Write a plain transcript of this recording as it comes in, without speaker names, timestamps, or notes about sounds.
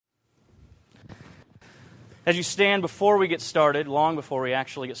As you stand before we get started, long before we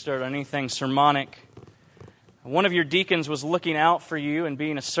actually get started on anything sermonic, one of your deacons was looking out for you and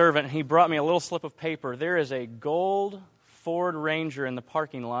being a servant, and he brought me a little slip of paper. There is a gold Ford Ranger in the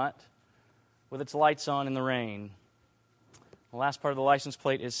parking lot with its lights on in the rain. The last part of the license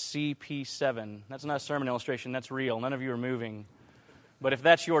plate is CP7. That's not a sermon illustration, that's real. None of you are moving. But if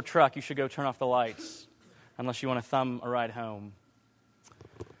that's your truck, you should go turn off the lights, unless you want to thumb a ride home.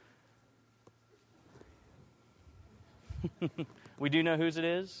 We do know whose it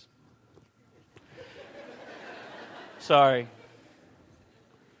is? Sorry.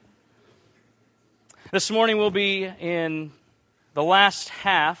 This morning we'll be in the last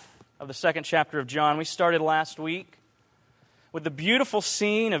half of the second chapter of John. We started last week with the beautiful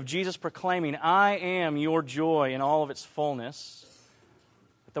scene of Jesus proclaiming, "I am your joy in all of its fullness,"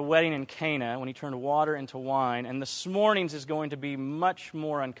 at the wedding in Cana when he turned water into wine. And this morning's is going to be much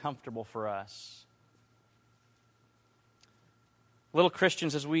more uncomfortable for us. Little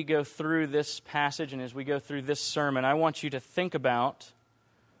Christians, as we go through this passage and as we go through this sermon, I want you to think about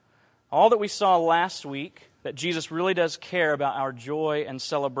all that we saw last week, that Jesus really does care about our joy and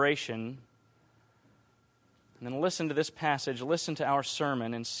celebration. And then listen to this passage, listen to our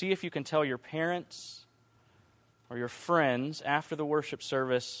sermon, and see if you can tell your parents or your friends after the worship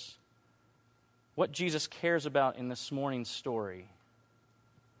service what Jesus cares about in this morning's story.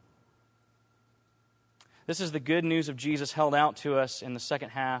 This is the good news of Jesus held out to us in the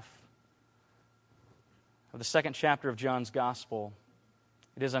second half of the second chapter of John's Gospel.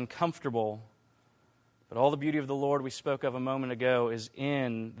 It is uncomfortable, but all the beauty of the Lord we spoke of a moment ago is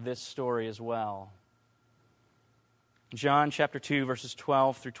in this story as well. John chapter 2, verses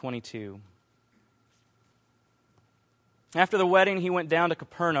 12 through 22. After the wedding, he went down to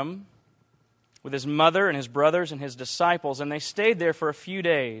Capernaum with his mother and his brothers and his disciples, and they stayed there for a few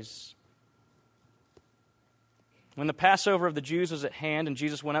days. When the Passover of the Jews was at hand and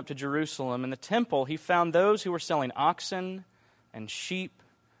Jesus went up to Jerusalem, in the temple he found those who were selling oxen and sheep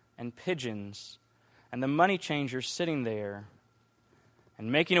and pigeons, and the money changers sitting there.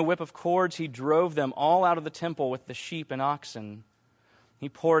 And making a whip of cords, he drove them all out of the temple with the sheep and oxen. He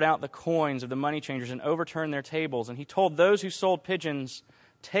poured out the coins of the money changers and overturned their tables. And he told those who sold pigeons,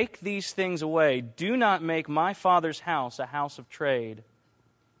 "Take these things away. Do not make my Father's house a house of trade."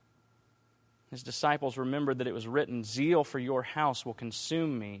 His disciples remembered that it was written, "Zeal for your house will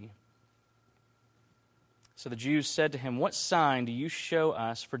consume me." So the Jews said to him, "What sign do you show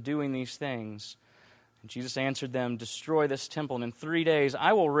us for doing these things?" And Jesus answered them, "Destroy this temple, and in 3 days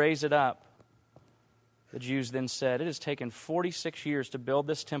I will raise it up." The Jews then said, "It has taken 46 years to build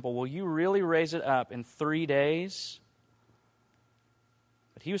this temple. Will you really raise it up in 3 days?"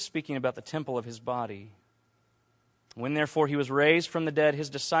 But he was speaking about the temple of his body. When therefore he was raised from the dead, his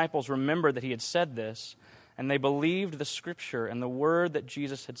disciples remembered that he had said this, and they believed the Scripture and the word that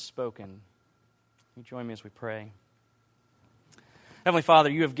Jesus had spoken. You join me as we pray. Heavenly Father,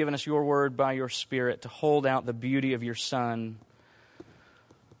 you have given us your word by your Spirit to hold out the beauty of your Son.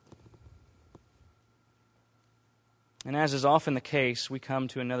 And as is often the case, we come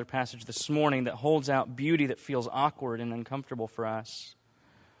to another passage this morning that holds out beauty that feels awkward and uncomfortable for us.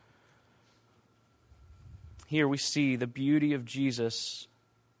 Here we see the beauty of Jesus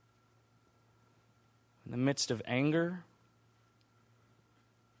in the midst of anger,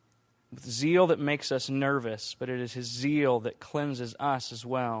 with zeal that makes us nervous, but it is his zeal that cleanses us as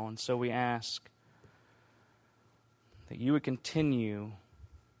well. And so we ask that you would continue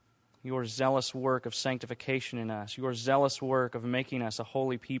your zealous work of sanctification in us, your zealous work of making us a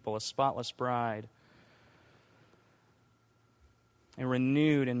holy people, a spotless bride, a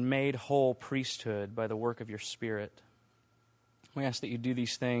renewed and made whole priesthood by the work of your Spirit. We ask that you do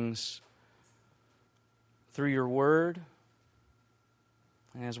these things through your word,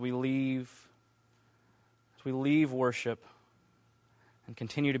 and as we leave worship and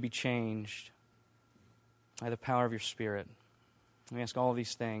continue to be changed by the power of your Spirit. We ask all of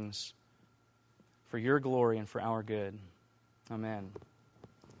these things for your glory and for our good. Amen.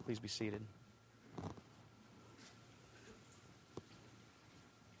 Please be seated.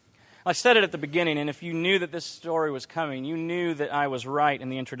 I said it at the beginning, and if you knew that this story was coming, you knew that I was right in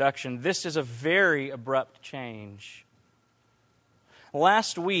the introduction. This is a very abrupt change.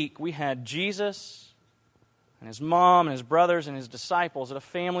 Last week, we had Jesus and his mom and his brothers and his disciples at a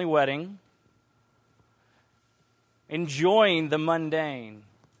family wedding, enjoying the mundane.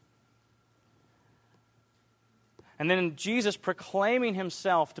 And then Jesus proclaiming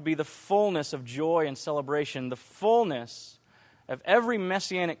himself to be the fullness of joy and celebration, the fullness of every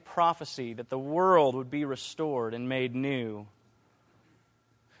messianic prophecy that the world would be restored and made new.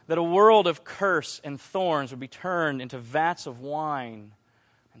 that a world of curse and thorns would be turned into vats of wine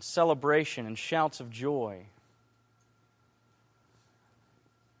and celebration and shouts of joy.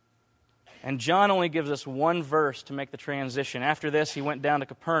 And John only gives us one verse to make the transition. After this, he went down to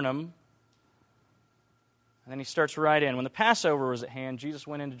Capernaum. And then he starts right in. When the Passover was at hand, Jesus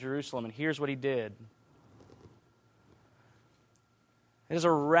went into Jerusalem, and here's what he did. It is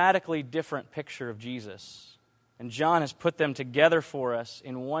a radically different picture of Jesus. And John has put them together for us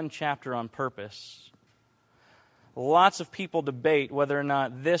in one chapter on purpose. Lots of people debate whether or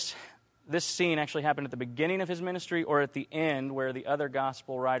not this scene actually happened at the beginning of his ministry or at the end, where the other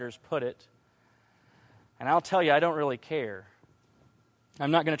gospel writers put it. And I'll tell you, I don't really care.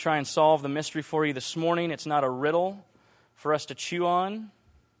 I'm not going to try and solve the mystery for you this morning. It's not a riddle for us to chew on.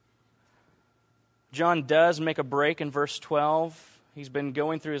 John does make a break in verse 12. He's been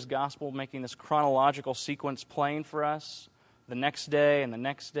going through his gospel, making this chronological sequence plain for us. The next day, and the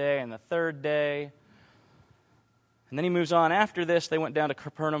next day, and the third day. And then he moves on. After this, they went down to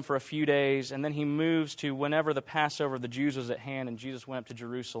Capernaum for a few days, and then he moves to whenever the Passover of the Jews was at hand, and Jesus went up to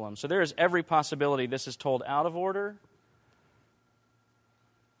Jerusalem. So there is every possibility this is told out of order,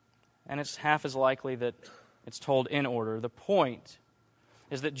 and it's half as likely that it's told in order. The point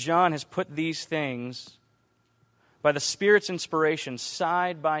is that John has put these things, by the Spirit's inspiration,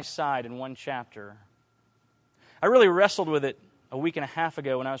 side by side in one chapter. I really wrestled with it a week and a half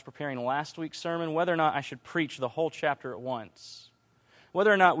ago when I was preparing last week's sermon, whether or not I should preach the whole chapter at once.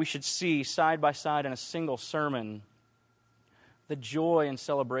 Whether or not we should see side by side in a single sermon the joy and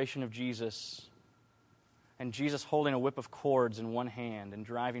celebration of Jesus, and Jesus holding a whip of cords in one hand and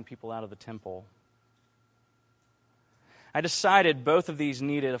driving people out of the temple. I decided both of these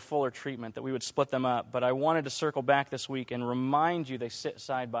needed a fuller treatment, that we would split them up, but I wanted to circle back this week and remind you they sit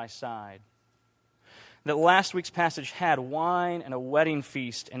side by side. That last week's passage had wine and a wedding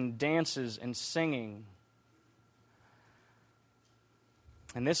feast and dances and singing.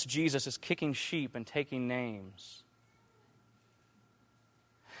 And this Jesus is kicking sheep and taking names.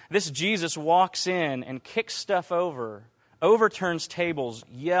 This Jesus walks in and kicks stuff over, overturns tables,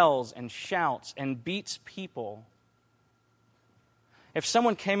 yells and shouts and beats people. If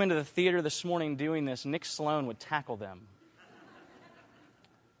someone came into the theater this morning doing this, Nick Sloan would tackle them.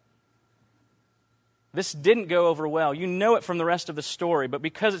 This didn't go over well. You know it from the rest of the story, but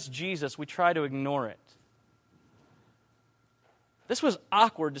because it's Jesus, we try to ignore it. This was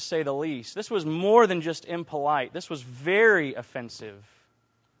awkward, to say the least. This was more than just impolite. This was very offensive.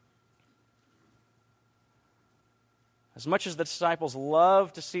 As much as the disciples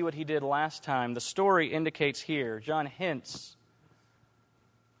loved to see what he did last time, the story indicates here, John hints,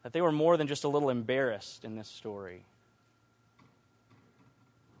 that they were more than just a little embarrassed in this story.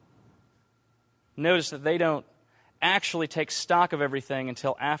 Notice that they don't actually take stock of everything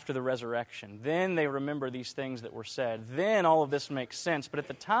until after the resurrection. Then they remember these things that were said. Then all of this makes sense. But at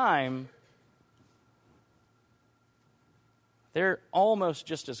the time, they're almost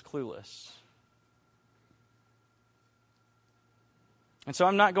just as clueless. And so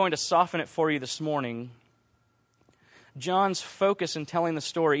I'm not going to soften it for you this morning. John's focus in telling the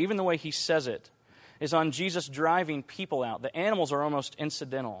story, even the way he says it, is on Jesus driving people out. The animals are almost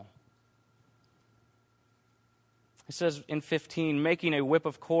incidental. It says in 15, making a whip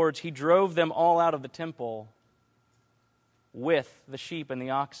of cords, he drove them all out of the temple with the sheep and the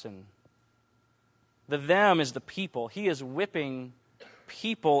oxen. The them is the people. He is whipping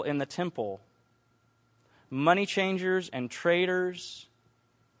people in the temple. Money changers and traders,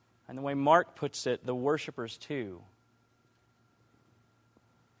 and the way Mark puts it, the worshipers too.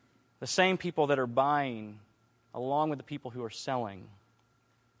 The same people that are buying along with the people who are selling.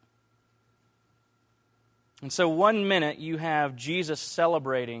 And so 1 minute you have Jesus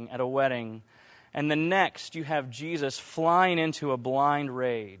celebrating at a wedding, and the next you have Jesus flying into a blind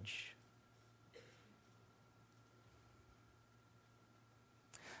rage.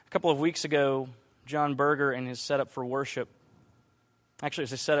 A couple of weeks ago, John Berger, in his setup for worship, actually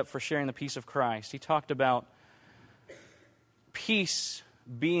it's a setup for sharing the peace of Christ, he talked about peace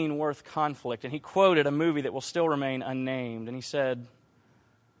being worth conflict. And he quoted a movie that will still remain unnamed. And he said,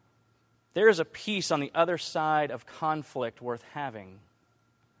 there is a peace on the other side of conflict worth having.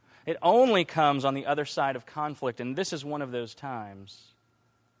 It only comes on the other side of conflict, and this is one of those times.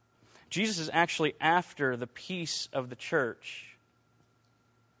 Jesus is actually after the peace of the church,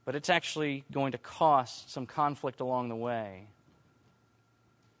 but it's actually going to cost some conflict along the way.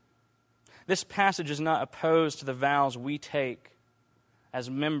 This passage is not opposed to the vows we take as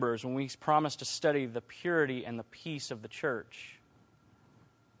members when we promise to study the purity and the peace of the church.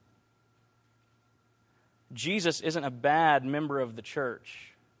 Jesus isn't a bad member of the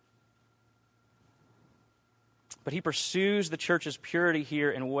church. But he pursues the church's purity here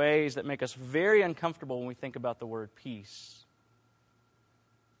in ways that make us very uncomfortable when we think about the word peace.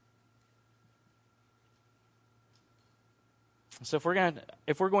 So if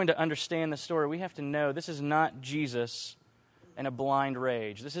we're going to understand the story, we have to know this is not Jesus in a blind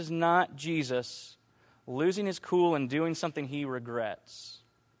rage. This is not Jesus losing his cool and doing something he regrets.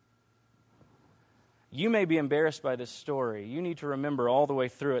 You may be embarrassed by this story. You need to remember all the way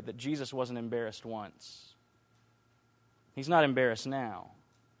through it that Jesus wasn't embarrassed once. He's not embarrassed now.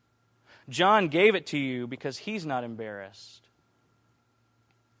 John gave it to you because he's not embarrassed.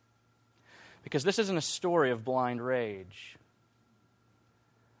 Because this isn't a story of blind rage.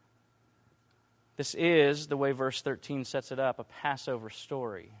 This is, the way verse 13 sets it up, a Passover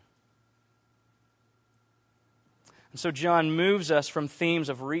story. And so John moves us from themes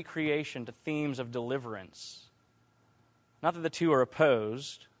of recreation to themes of deliverance. Not that the two are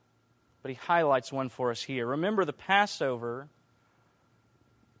opposed, but he highlights one for us here. Remember, the Passover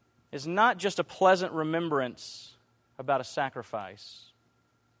is not just a pleasant remembrance about a sacrifice.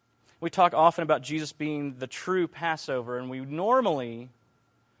 We talk often about Jesus being the true Passover, and we normally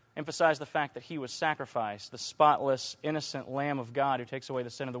emphasize the fact that he was sacrificed, the spotless, innocent Lamb of God who takes away the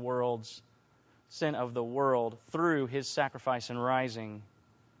sin of the world through his sacrifice and rising.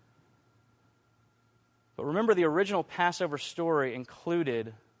 But remember, the original Passover story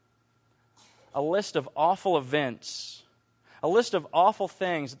included a list of awful events, a list of awful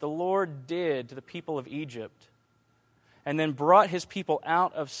things that the Lord did to the people of Egypt, and then brought his people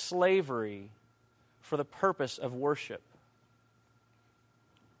out of slavery for the purpose of worship.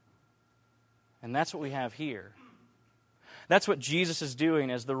 And that's what we have here. That's what Jesus is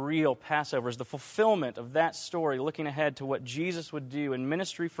doing as the real Passover, is the fulfillment of that story, looking ahead to what Jesus would do in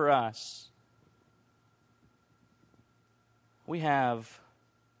ministry for us. We have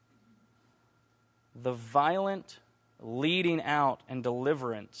the violent leading out and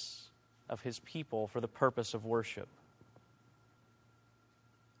deliverance of his people for the purpose of worship.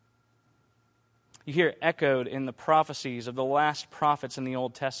 You hear it echoed in the prophecies of the last prophets in the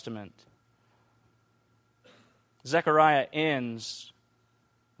Old Testament. Zechariah ends,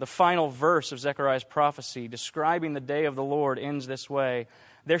 the final verse of Zechariah's prophecy describing the day of the Lord ends this way: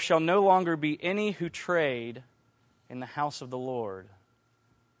 "There shall no longer be any who trade in the house of the Lord."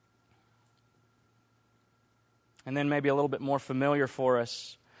 And then maybe a little bit more familiar for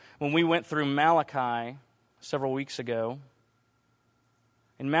us, when we went through Malachi several weeks ago,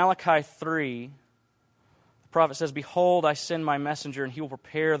 in Malachi 3, the prophet says, "Behold, I send my messenger, and he will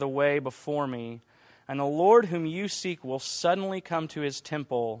prepare the way before me. And the Lord whom you seek will suddenly come to his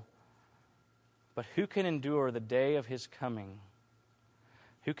temple. But who can endure the day of his coming?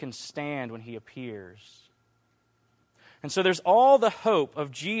 Who can stand when he appears?" And so there's all the hope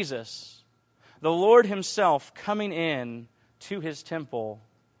of Jesus, the Lord himself, coming in to his temple.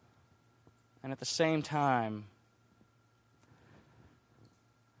 And at the same time,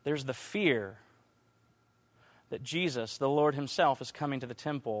 there's the fear that Jesus, the Lord himself, is coming to the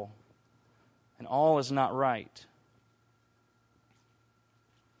temple, and all is not right.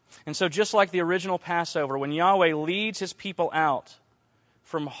 And so just like the original Passover, when Yahweh leads his people out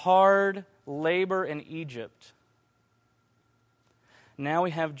from hard labor in Egypt, now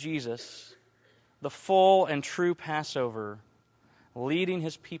we have Jesus, the full and true Passover, leading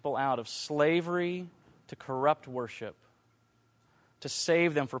his people out of slavery to corrupt worship, to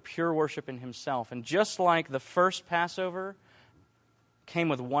save them for pure worship in himself. And just like the first Passover came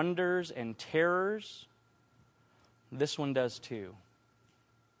with wonders and terrors, this one does too.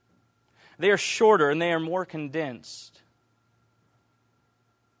 They are shorter and they are more condensed.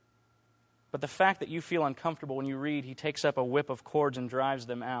 But the fact that you feel uncomfortable when you read, "He takes up a whip of cords and drives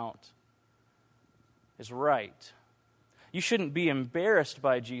them out," is right. You shouldn't be embarrassed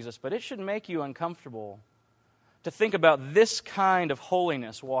by Jesus, but it should make you uncomfortable to think about this kind of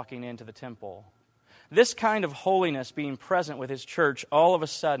holiness walking into the temple. This kind of holiness being present with his church all of a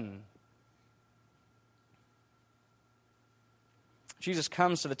sudden. Jesus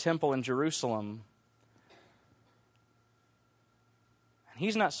comes to the temple in Jerusalem, and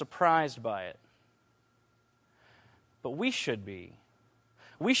he's not surprised by it. But we should be.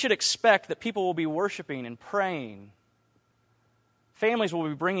 We should expect that people will be worshiping and praying. Families will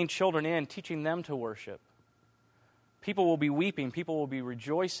be bringing children in, teaching them to worship. People will be weeping. People will be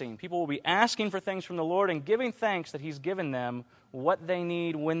rejoicing. People will be asking for things from the Lord and giving thanks that he's given them what they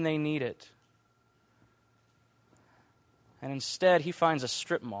need when they need it. And instead, he finds a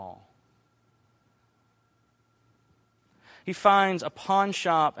strip mall. He finds a pawn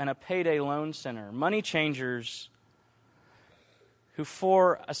shop and a payday loan center, money changers who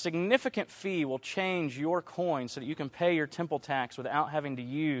for a significant fee will change your coin so that you can pay your temple tax without having to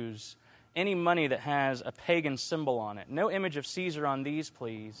use any money that has a pagan symbol on it. No image of Caesar on these,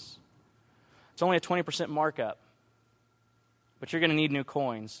 please. It's only a 20% markup. But you're going to need new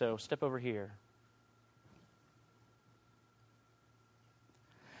coins, so step over here.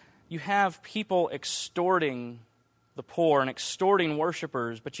 You have people extorting the poor and extorting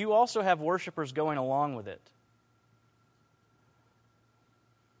worshipers, but you also have worshipers going along with it.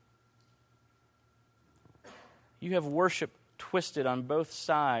 You have worship twisted on both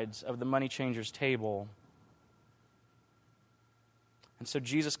sides of the money changer's table. And so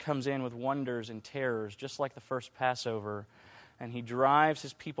Jesus comes in with wonders and terrors, just like the first Passover, and he drives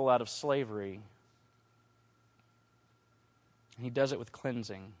his people out of slavery. And he does it with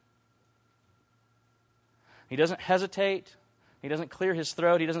cleansing. He doesn't hesitate. He doesn't clear his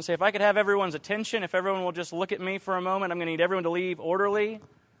throat. He doesn't say, if I could have everyone's attention, if everyone will just look at me for a moment, I'm going to need everyone to leave orderly.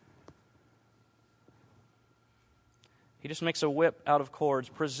 He just makes a whip out of cords,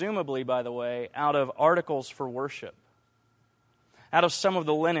 presumably, by the way, out of articles for worship, out of some of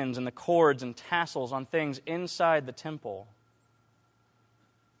the linens and the cords and tassels on things inside the temple.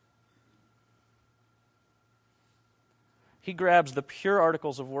 He grabs the pure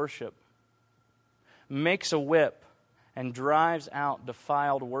articles of worship, makes a whip, and drives out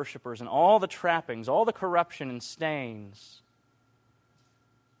defiled worshipers and all the trappings, all the corruption and stains,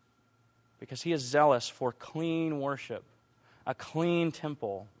 because he is zealous for clean worship, a clean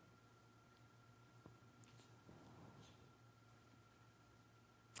temple.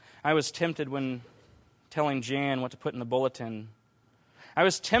 I was tempted when telling Jan what to put in the bulletin. I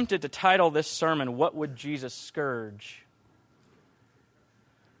was tempted to title this sermon, What Would Jesus Scourge?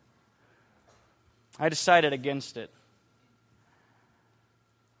 I decided against it.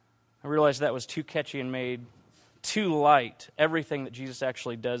 I realized that was too catchy and made too light everything that Jesus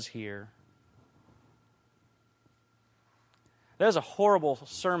actually does here. That is a horrible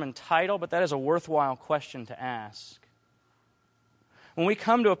sermon title, but that is a worthwhile question to ask. When we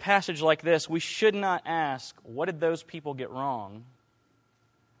come to a passage like this, we should not ask, what did those people get wrong?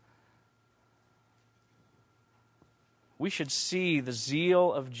 We should see the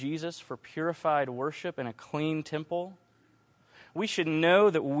zeal of Jesus for purified worship in a clean temple. We should know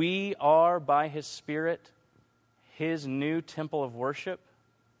that we are, by His Spirit, His new temple of worship.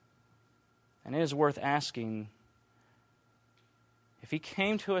 And it is worth asking, if He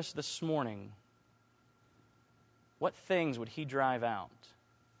came to us this morning, what things would He drive out?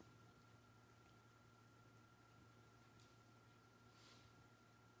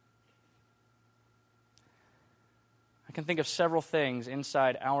 I can think of several things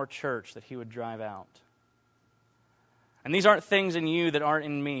inside our church that He would drive out. And these aren't things in you that aren't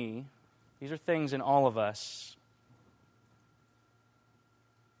in me. These are things in all of us.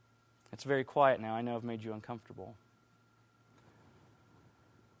 It's very quiet now. I know I've made you uncomfortable.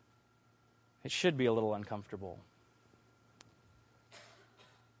 It should be a little uncomfortable.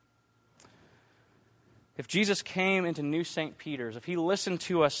 If Jesus came into New St. Peter's, if He listened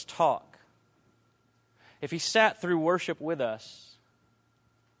to us talk, if He sat through worship with us,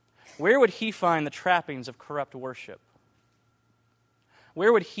 where would He find the trappings of corrupt worship?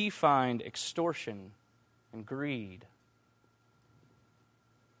 Where would He find extortion and greed?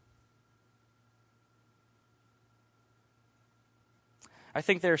 I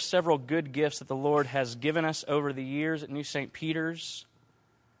think there are several good gifts that the Lord has given us over the years at New St. Peter's.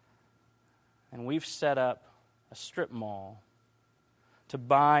 And we've set up a strip mall to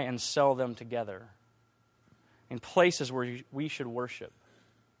buy and sell them together in places where we should worship.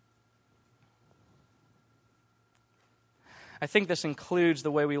 I think this includes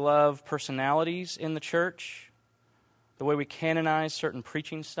the way we love personalities in the church, the way we canonize certain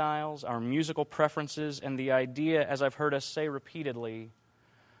preaching styles, our musical preferences, and the idea, as I've heard us say repeatedly,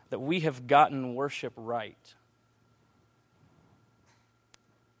 that we have gotten worship right.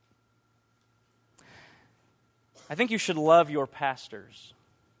 I think you should love your pastors.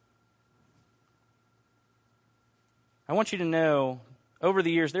 I want you to know, over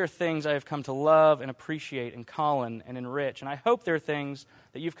the years, there are things I have come to love and appreciate in Colin and in Rich, and I hope there are things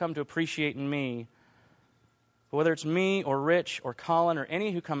that you've come to appreciate in me. But whether it's me or Rich or Colin or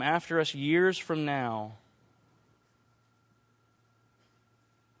any who come after us years from now,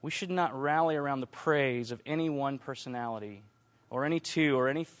 we should not rally around the praise of any one personality or any two or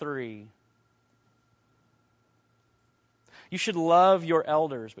any three. You should love your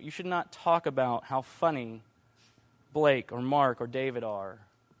elders, but you should not talk about how funny Blake or Mark or David are.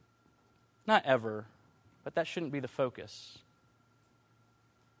 Not ever, but that shouldn't be the focus.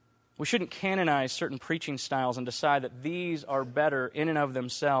 We shouldn't canonize certain preaching styles and decide that these are better in and of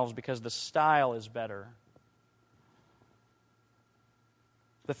themselves because the style is better.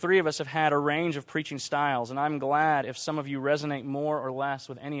 The three of us have had a range of preaching styles, and I'm glad if some of you resonate more or less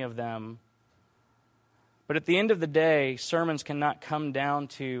with any of them. But at the end of the day, sermons cannot come down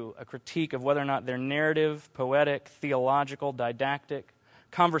to a critique of whether or not they're narrative, poetic, theological, didactic,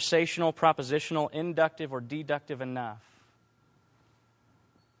 conversational, propositional, inductive, or deductive enough.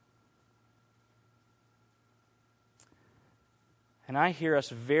 And I hear us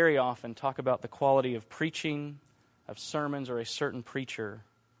very often talk about the quality of preaching, of sermons, or a certain preacher.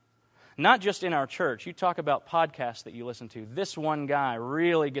 Not just in our church. You talk about podcasts that you listen to. This one guy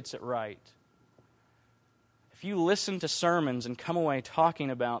really gets it right. If you listen to sermons and come away talking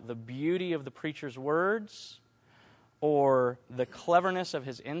about the beauty of the preacher's words or the cleverness of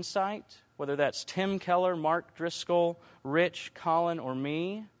his insight, whether that's Tim Keller, Mark Driscoll, Rich, Colin, or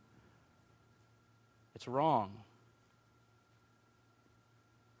me, it's wrong.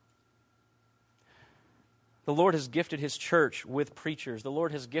 The Lord has gifted His church with preachers. The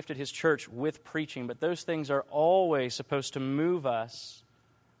Lord has gifted His church with preaching, but those things are always supposed to move us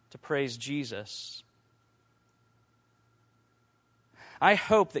to praise Jesus. I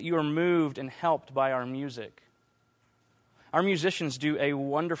hope that you are moved and helped by our music. Our musicians do a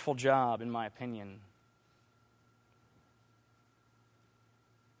wonderful job, in my opinion.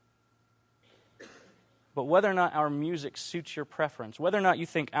 But whether or not our music suits your preference, whether or not you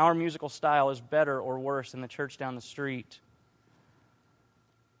think our musical style is better or worse than the church down the street,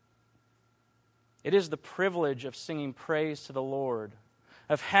 it is the privilege of singing praise to the Lord,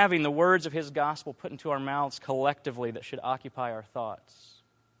 of having the words of His gospel put into our mouths collectively that should occupy our thoughts.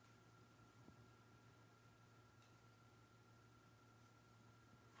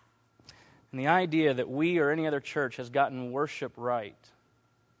 And the idea that we or any other church has gotten worship right,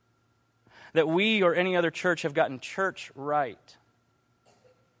 that we or any other church have gotten church right,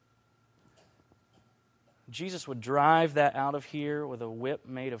 Jesus would drive that out of here with a whip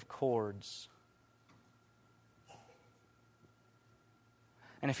made of cords.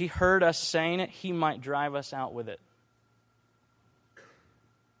 And if He heard us saying it, He might drive us out with it.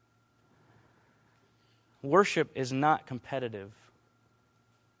 Worship is not competitive.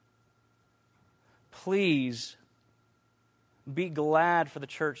 Please be glad for the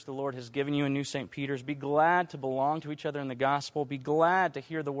church the Lord has given you in New St. Peter's. Be glad to belong to each other in the gospel. Be glad to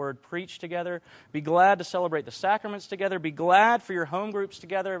hear the word preached together. Be glad to celebrate the sacraments together. Be glad for your home groups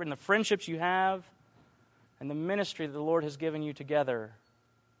together and the friendships you have and the ministry that the Lord has given you together.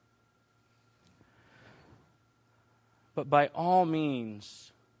 But by all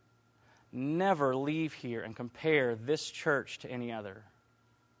means, never leave here and compare this church to any other.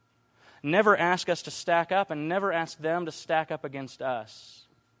 Never ask us to stack up and never ask them to stack up against us.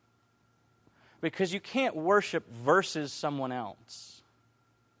 Because you can't worship versus someone else.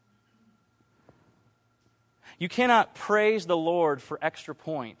 You cannot praise the Lord for extra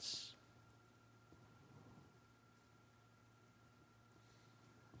points.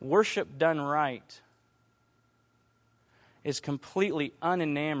 Worship done right is completely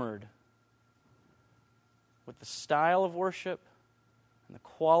unenamored with the style of worship and the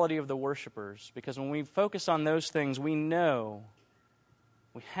quality of the worshipers. Because when we focus on those things, we know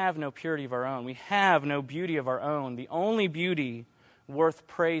we have no purity of our own. We have no beauty of our own. The only beauty worth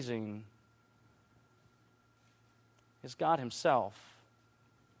praising is God Himself.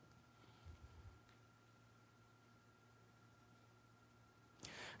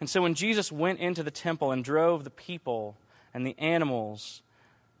 And so when Jesus went into the temple and drove the people and the animals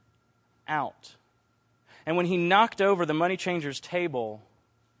out, and when He knocked over the money changers' table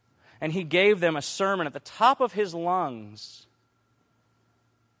and He gave them a sermon at the top of His lungs,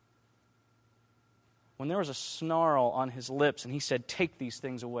 when there was a snarl on His lips and He said, "Take these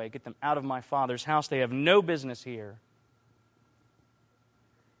things away, get them out of my Father's house, they have no business here,"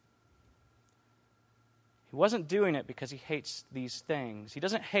 He wasn't doing it because He hates these things. He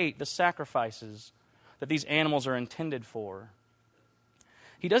doesn't hate the sacrifices that these animals are intended for.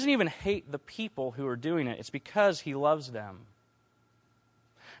 He doesn't even hate the people who are doing it. It's because He loves them.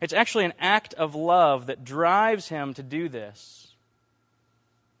 It's actually an act of love that drives Him to do this,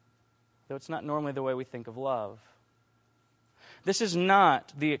 though it's not normally the way we think of love. This is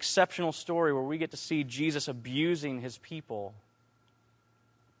not the exceptional story where we get to see Jesus abusing His people.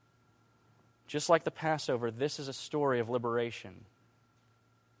 Just like the Passover, this is a story of liberation.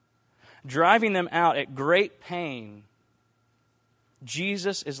 Driving them out at great pain,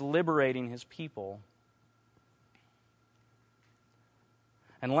 Jesus is liberating His people.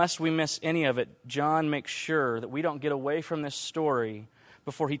 And lest we miss any of it, John makes sure that we don't get away from this story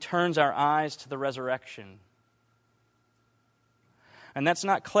before he turns our eyes to the resurrection. And that's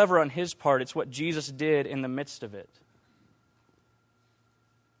not clever on his part. It's what Jesus did in the midst of it.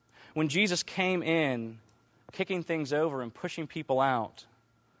 When Jesus came in, kicking things over and pushing people out,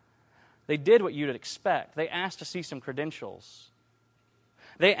 they did what you'd expect. They asked to see some credentials.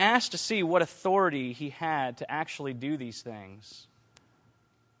 They asked to see what authority he had to actually do these things.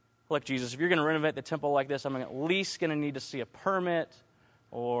 Look, Jesus, if you're going to renovate the temple like this, I'm at least going to need to see a permit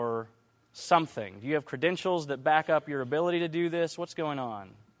or something. Do you have credentials that back up your ability to do this? What's going on?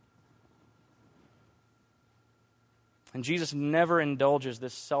 And Jesus never indulges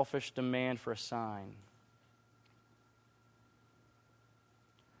this selfish demand for a sign.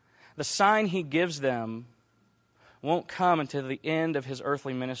 The sign he gives them won't come until the end of his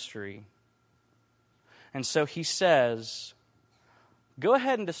earthly ministry. And so he says, go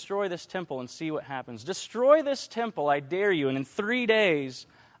ahead and destroy this temple and see what happens. Destroy this temple, I dare you, and in 3 days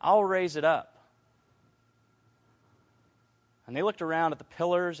I'll raise it up. And they looked around at the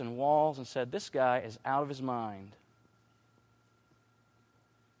pillars and walls and said, this guy is out of his mind.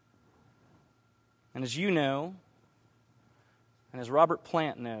 And as you know, and as Robert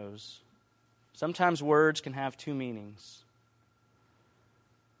Plant knows, sometimes words can have two meanings.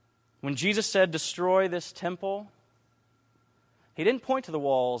 When Jesus said, destroy this temple, he didn't point to the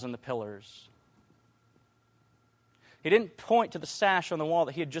walls and the pillars. He didn't point to the sash on the wall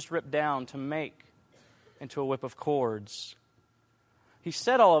that he had just ripped down to make into a whip of cords. He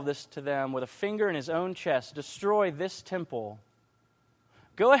said all of this to them with a finger in his own chest, destroy this temple.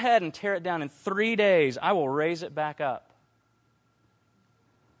 Go ahead and tear it down in 3 days. I will raise it back up.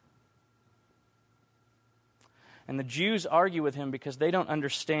 And the Jews argue with him because they don't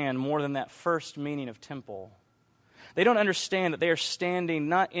understand more than that first meaning of temple. They don't understand that they are standing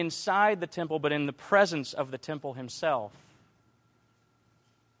not inside the temple, but in the presence of the temple himself.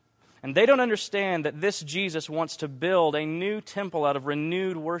 And they don't understand that this Jesus wants to build a new temple out of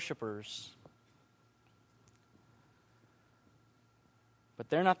renewed worshipers. But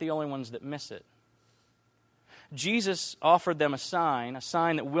they're not the only ones that miss it. Jesus offered them a sign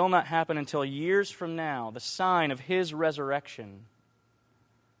that will not happen until years from now, the sign of his resurrection.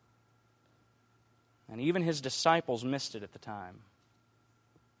 And even his disciples missed it at the time.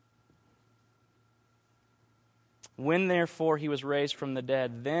 When therefore he was raised from the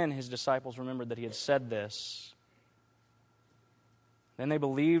dead, then his disciples remembered that he had said this. Then they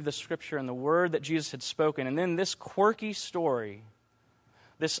believed the scripture and the word that Jesus had spoken. And then this quirky story,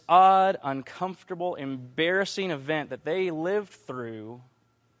 this odd, uncomfortable, embarrassing event that they lived through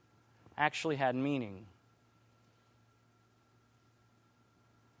actually had meaning.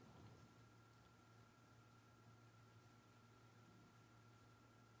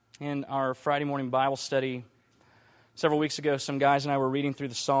 In our Friday morning Bible study several weeks ago, some guys and I were reading through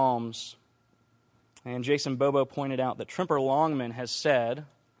the Psalms, and Jason Bobo pointed out that Tremper Longman has said,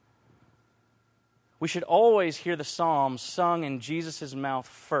 we should always hear the Psalms sung in Jesus' mouth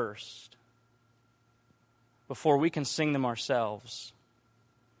first before we can sing them ourselves.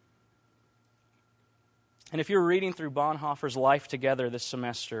 And if you're reading through Bonhoeffer's Life Together this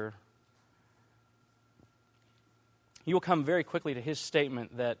semester, you will come very quickly to his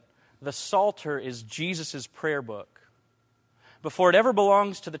statement that the Psalter is Jesus' prayer book. Before it ever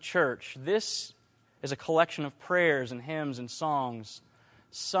belongs to the church, this is a collection of prayers and hymns and songs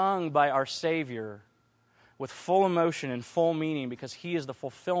sung by our Savior with full emotion and full meaning because he is the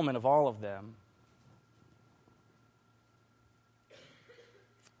fulfillment of all of them.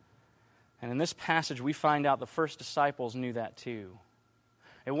 And in this passage, we find out the first disciples knew that too.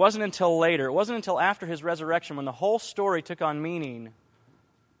 It wasn't until later, it wasn't until after his resurrection, when the whole story took on meaning,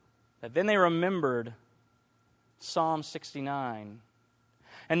 that then they remembered Psalm 69.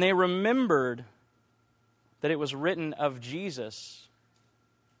 And they remembered that it was written of Jesus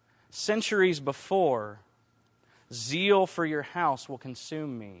centuries before, zeal for your house will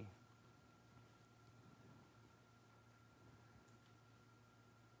consume me.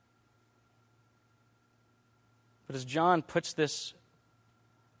 But as John puts this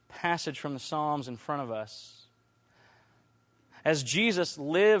passage from the Psalms in front of us, as Jesus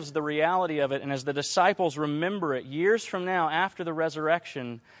lives the reality of it, and as the disciples remember it years from now after the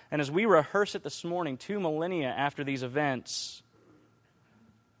resurrection, and as we rehearse it this morning, 2 millennia after these events,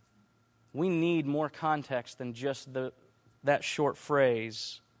 we need more context than just that short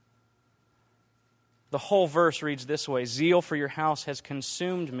phrase. The whole verse reads this way, zeal for your house has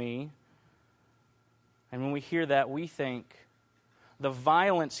consumed me. And when we hear that, we think the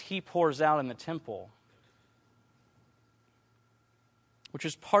violence he pours out in the temple, which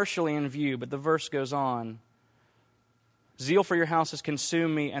is partially in view, but the verse goes on. Zeal for your house has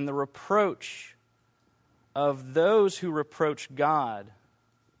consumed me, and the reproach of those who reproach God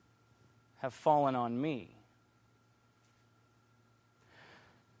have fallen on me.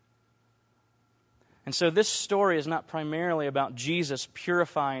 And so this story is not primarily about Jesus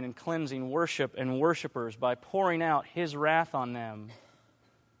purifying and cleansing worship and worshipers by pouring out His wrath on them.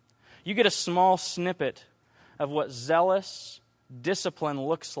 You get a small snippet of what zealous discipline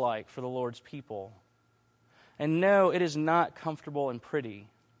looks like for the Lord's people. And no, it is not comfortable and pretty.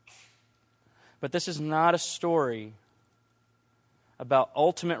 But this is not a story about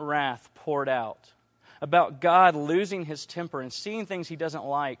ultimate wrath poured out, about God losing His temper and seeing things He doesn't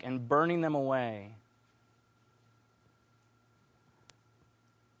like and burning them away.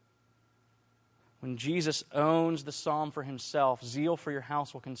 When Jesus owns the psalm for Himself, zeal for your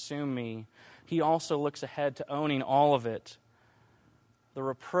house will consume me, He also looks ahead to owning all of it. The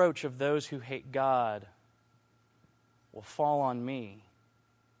reproach of those who hate God will fall on me.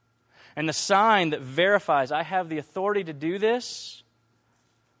 And the sign that verifies I have the authority to do this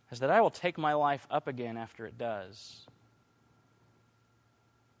is that I will take my life up again after it does.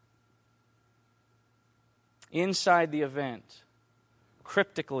 Inside the event,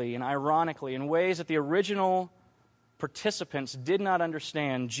 cryptically and ironically, in ways that the original participants did not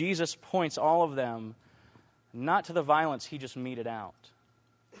understand, Jesus points all of them not to the violence He just meted out,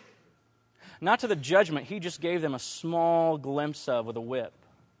 not to the judgment He just gave them a small glimpse of with a whip.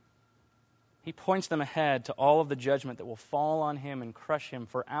 He points them ahead to all of the judgment that will fall on Him and crush Him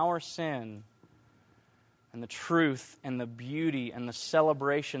for our sin, and the truth and the beauty and the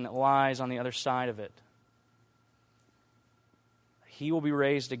celebration that lies on the other side of it. He will be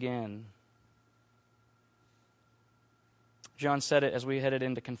raised again. John said it as we headed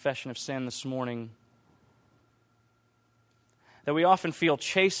into confession of sin this morning, that we often feel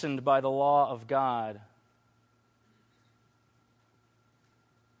chastened by the law of God.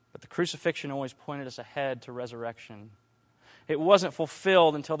 But the crucifixion always pointed us ahead to resurrection. It wasn't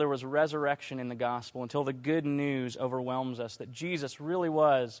fulfilled until there was resurrection in the gospel, until the good news overwhelms us that Jesus really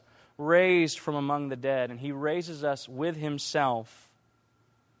was raised from among the dead, and He raises us with Himself,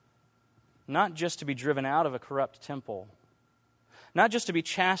 not just to be driven out of a corrupt temple, not just to be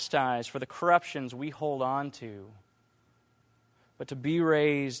chastised for the corruptions we hold on to, but to be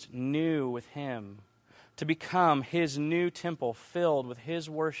raised new with Him, to become His new temple filled with His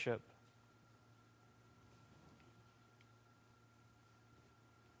worship.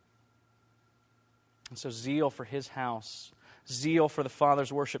 And so zeal for His house, zeal for the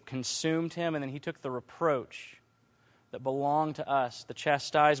Father's worship consumed Him, and then He took the reproach that belonged to us, the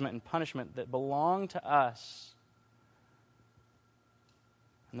chastisement and punishment that belonged to us.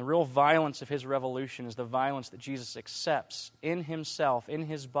 And the real violence of His revolution is the violence that Jesus accepts in Himself, in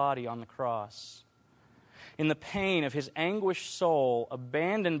His body on the cross. In the pain of His anguished soul,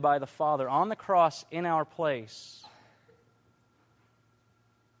 abandoned by the Father on the cross in our place.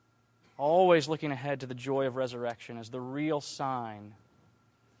 Always looking ahead to the joy of resurrection as the real sign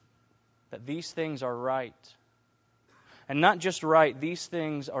that these things are right. And not just right, these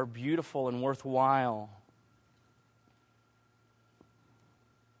things are beautiful and worthwhile.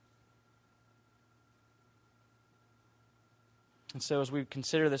 And so as we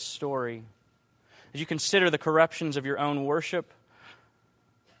consider this story, as you consider the corruptions of your own worship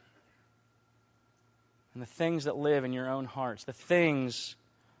and the things that live in your own hearts, the things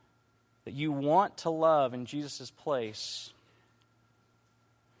that you want to love in Jesus' place,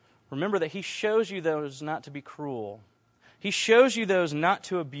 remember that He shows you those not to be cruel. He shows you those not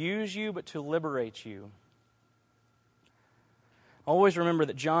to abuse you, but to liberate you. Always remember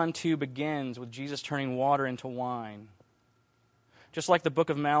that John 2 begins with Jesus turning water into wine. Just like the book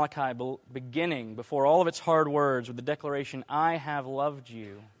of Malachi beginning before all of its hard words with the declaration, I have loved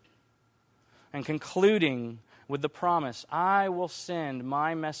you, and concluding with the promise, I will send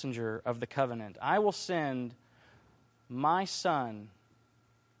my messenger of the covenant. I will send my Son,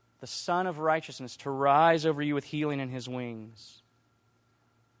 the Son of righteousness, to rise over you with healing in His wings.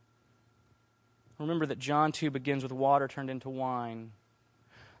 Remember that John 2 begins with water turned into wine.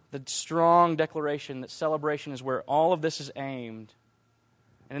 The strong declaration that celebration is where all of this is aimed.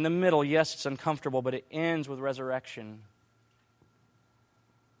 And in the middle, yes, it's uncomfortable, but it ends with resurrection.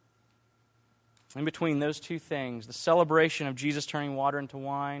 In between those two things, the celebration of Jesus turning water into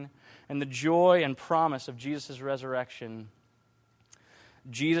wine and the joy and promise of Jesus' resurrection,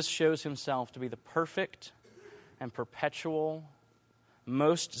 Jesus shows Himself to be the perfect and perpetual,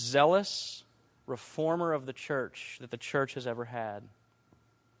 most zealous reformer of the church that the church has ever had.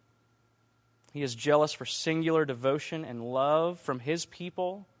 He is jealous for singular devotion and love from His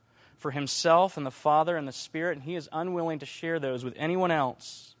people, for himself and the Father and the Spirit, and he is unwilling to share those with anyone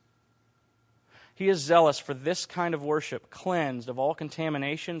else. He is zealous for this kind of worship, cleansed of all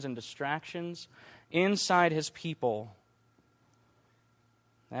contaminations and distractions inside his people.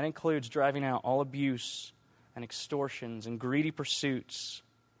 That includes driving out all abuse and extortions and greedy pursuits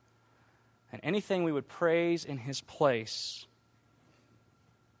and anything we would praise in his place.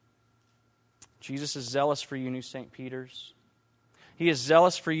 Jesus is zealous for you, New St. Peter's. He is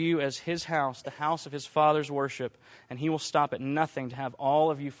zealous for you as his house, the house of his Father's worship, and he will stop at nothing to have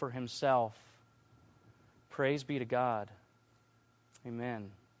all of you for himself. Praise be to God. Amen.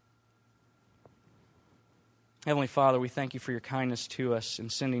 Heavenly Father, we thank you for your kindness to us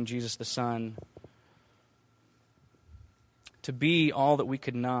in sending Jesus the Son to be all that we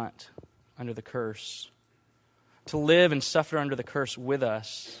could not under the curse, to live and suffer under the curse with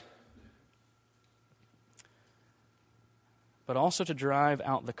us, but also to drive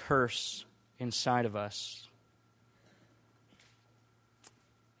out the curse inside of us.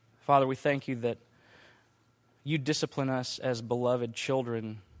 Father, we thank you that you discipline us as beloved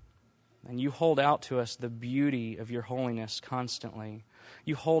children, and you hold out to us the beauty of your holiness constantly.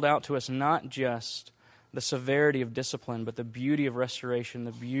 You hold out to us not just the severity of discipline, but the beauty of restoration,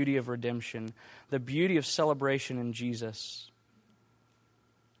 the beauty of redemption, the beauty of celebration in Jesus.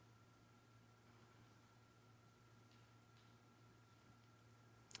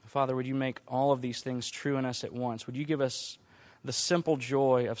 Father, would you make all of these things true in us at once? Would you give us the simple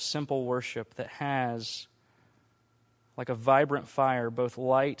joy of simple worship that has, like a vibrant fire, both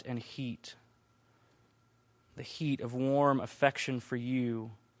light and heat, the heat of warm affection for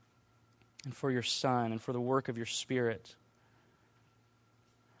you and for your Son and for the work of your Spirit,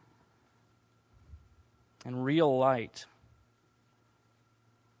 and real light,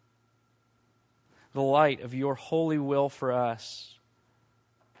 the light of your holy will for us,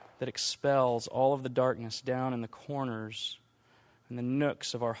 that expels all of the darkness down in the corners and the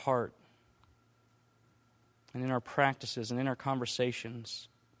nooks of our heart and in our practices and in our conversations,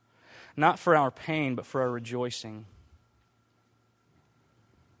 not for our pain, but for our rejoicing.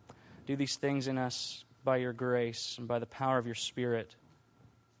 Do these things in us by your grace and by the power of your Spirit.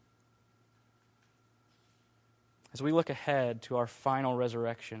 As we look ahead to our final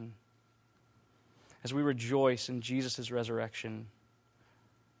resurrection, as we rejoice in Jesus' resurrection,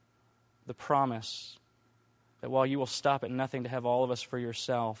 the promise that while you will stop at nothing to have all of us for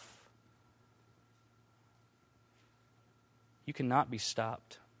yourself, you cannot be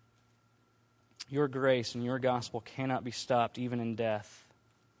stopped. Your grace and your gospel cannot be stopped even in death.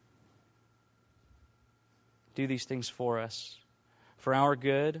 Do these things for us, for our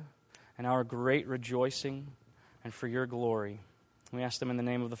good and our great rejoicing and for your glory. We ask them in the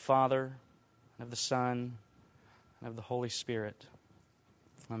name of the Father, and of the Son, and of the Holy Spirit.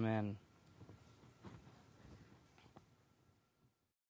 Amen.